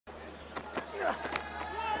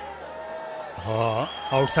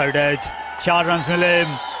Outside as, 4 run मिले।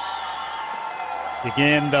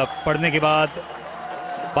 गेंद पड़ने के बाद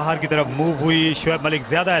बाहर की तरफ मूव हुई। शोएब मलिक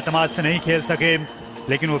ज्यादा एतमाद से नहीं खेल सके,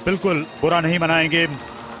 लेकिन वो बिल्कुल बुरा नहीं मनाएंगे।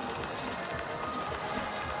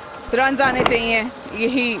 रन आने चाहिए,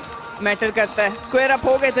 यही मैटर करता है। स्क्वायर अप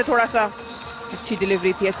हो गए थे थोड़ा सा। अच्छी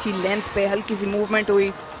डिलीवरी थी, अच्छी लेंथ पे हल्की सी मूवमेंट हुई।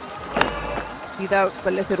 सीधा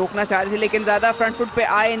बल्ले से रोकना चाह रहे थे, लेकिन ज्यादा फ्रंट फुट पे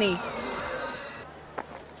आए नहीं।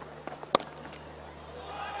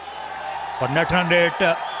 और नेट रन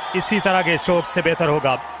रेट इसी तरह के स्ट्रोक से बेहतर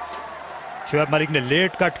होगा। शोएब मलिक ने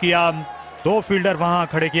लेट कट किया, 2 फील्डर वहां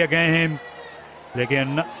खड़े किए गए हैं,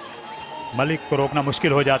 लेकिन मलिक को रोकना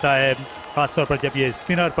मुश्किल हो जाता है, खासतौर पर जब ये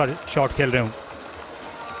स्पिनर पर शॉट खेल रहे हूं।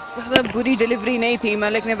 ज्यादा बुरी डिलीवरी नहीं थी,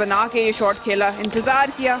 मलिक ने बना के ये शॉट खेला,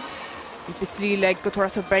 इंतजार किया, पिछली लेग को थोड़ा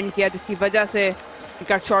सा बेंड किया, जिसकी वजह से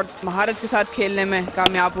कट शॉट महारत के साथ खेलने में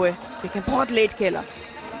कामयाब हुए, लेकिन बहुत लेट खेला।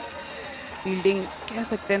 फील्डिंग कह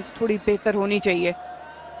सकते हैं थोड़ी बेहतर होनी चाहिए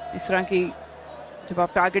इस तरह की, जब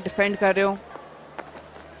आप टारगेट डिफेंड कर रहे हो।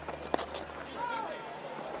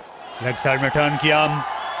 लेग साइड में टर्न किया,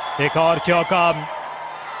 एक और चौका।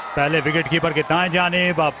 पहले विकेट कीपर के दाएं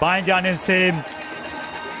जानिब, बाएं जानिब से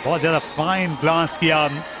बहुत ज्यादा फाइन ग्लांस किया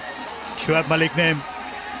शोएब मलिक ने।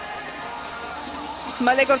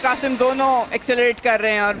 मलिक और कासिम दोनों एक्सेलरेट कर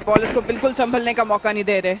रहे हैं और बॉलर्स को बिल्कुल संभलने का मौका नहीं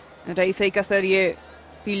दे रहे। रही सही कसर, ये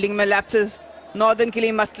फील्डिंग में लैप्सेस नॉर्दर्न के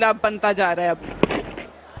लिए मसला बनता जा रहा है। अब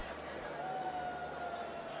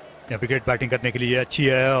विकेट बैटिंग करने के लिए अच्छी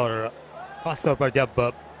है, और खासतौर पर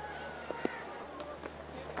जब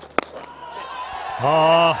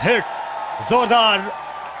हिट जोरदार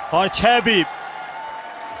और 6 भी।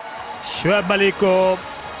 शोएब मलिक को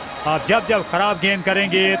आप जब जब खराब गेंद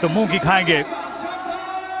करेंगे तो मुंह की खाएंगे।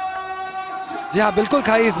 जी हाँ, बिल्कुल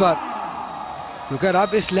खाई इस बार, क्योंकि अगर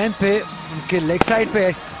आप इस लेंथ पे उनके लेग साइड पे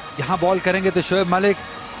यहाँ बॉल करेंगे तो शोएब मलिक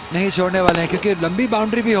नहीं छोड़ने वाले हैं, क्योंकि लंबी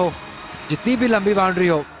बाउंड्री भी हो, जितनी भी लंबी बाउंड्री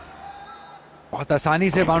हो, बहुत आसानी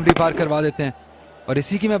से बाउंड्री पार करवा देते हैं। और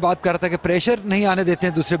इसी की मैं बात कर रहा था कि प्रेशर नहीं आने देते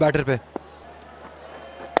हैं दूसरे बैटर पे।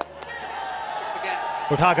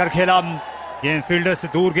 उठाकर खेला, गेंद फील्डर से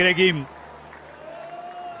दूर गिरेगी।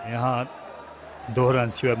 यहाँ 2 रन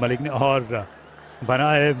शोएब मलिक ने और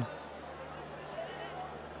बनाए।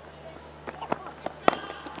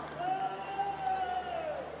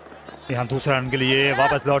 यहाँ दूसरा रन के लिए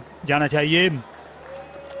वापस लौट जाना चाहिए।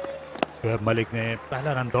 शोएब मलिक ने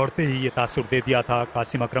पहला रन दौड़ते ही ये तासुर दे दिया था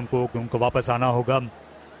कासिम अकरम को कि उनको वापस आना होगा।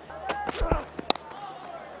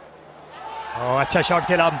 अच्छा शॉट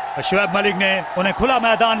खेला शोएब मलिक ने, उन्हें खुला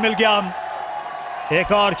मैदान मिल गया।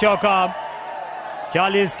 एक और चौका,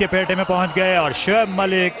 40 के पेटे में पहुंच गए, और शोएब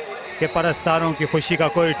मलिक के परस्तारों की खुशी का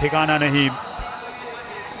कोई ठिकाना नहीं।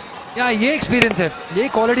 यहाँ ये एक्सपीरियंस है, ये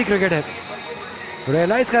क्वालिटी क्रिकेट है।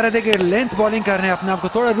 रियलाइज कर रहे थे कि लेंथ बॉलिंग करने, अपने आप को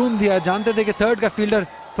थोड़ा रूम दिया, जानते थे कि थर्ड का फील्डर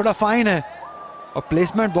थोड़ा फाइन है, और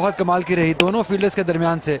प्लेसमेंट बहुत कमाल की रही दोनों फील्डर्स के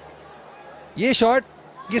दरमियान से। ये शॉट,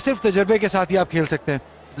 ये सिर्फ तजुर्बे के साथ ही आप खेल सकते हैं,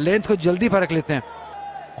 लेंथ को जल्दी फर्क लेते हैं।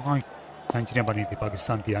 5 सेंचुरियां बनी थी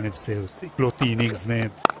पाकिस्तान की जानिब से उस इकलौती इनिंग्स में।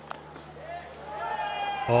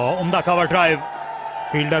 और उम्दा कवर ड्राइव,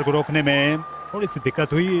 फील्डर को रोकने में थोड़ी सी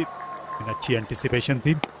दिक्कत हुई, लेकिन अच्छी एंटिसिपेशन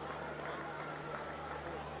थी।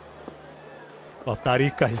 और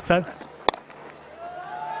तारीख का हिस्सा।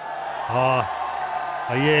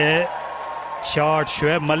 और ये शॉट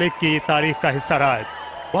शोएब मलिक की तारीख का हिस्सा रहा है।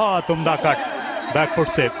 बहुत उम्दा कट बैकफुट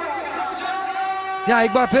से। यहाँ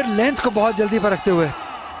एक बार फिर लेंथ को बहुत जल्दी परखते हुए,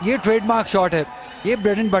 ये ट्रेडमार्क शॉट है, ये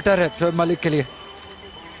ब्रेड एंड बटर है शोएब मलिक के लिए।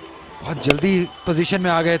 बहुत जल्दी पोजीशन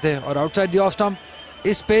में आ गए थे, और आउटसाइड द ऑफ स्टंप,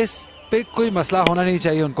 इस पेस पे कोई मसला होना नहीं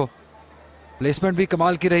चाहिए उनको। प्लेसमेंट भी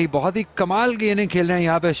कमाल की रही, बहुत ही कमाल की इनिंग खेल रहे हैं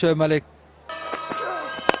यहाँ पे Shoaib Malik.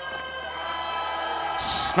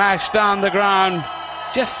 Smash down the ground,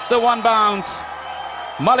 just the one bounce.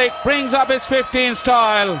 Malik brings up his 15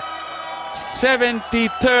 style,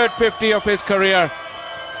 73rd 50 of his career.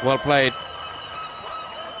 Well played.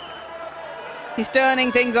 He's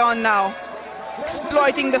turning things on now,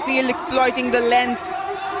 exploiting the field, exploiting the length.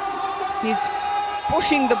 He's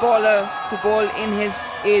pushing the bowler to bowl in his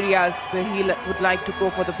areas where he would like to go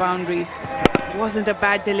for the boundaries. It wasn't a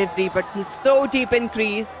bad delivery, but he's so deep in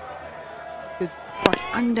crease. Got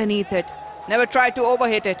underneath it, never tried to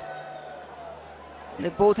overhit it.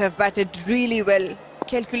 They both have batted really well,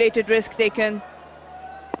 calculated risk taken.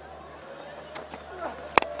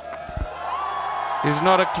 It's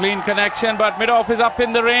not a clean connection, but mid-off is up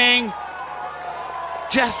in the ring.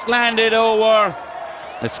 Just landed over.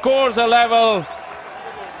 The scores are level.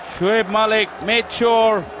 Shoaib Malik made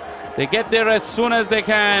sure they get there as soon as they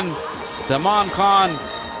can. Zaman Khan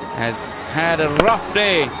has had a rough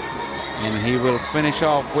day, and he will finish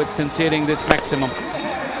off with conceding this maximum.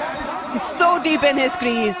 He's so deep in his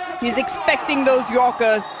crease. He's expecting those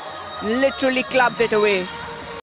Yorkers. Literally clubbed it away.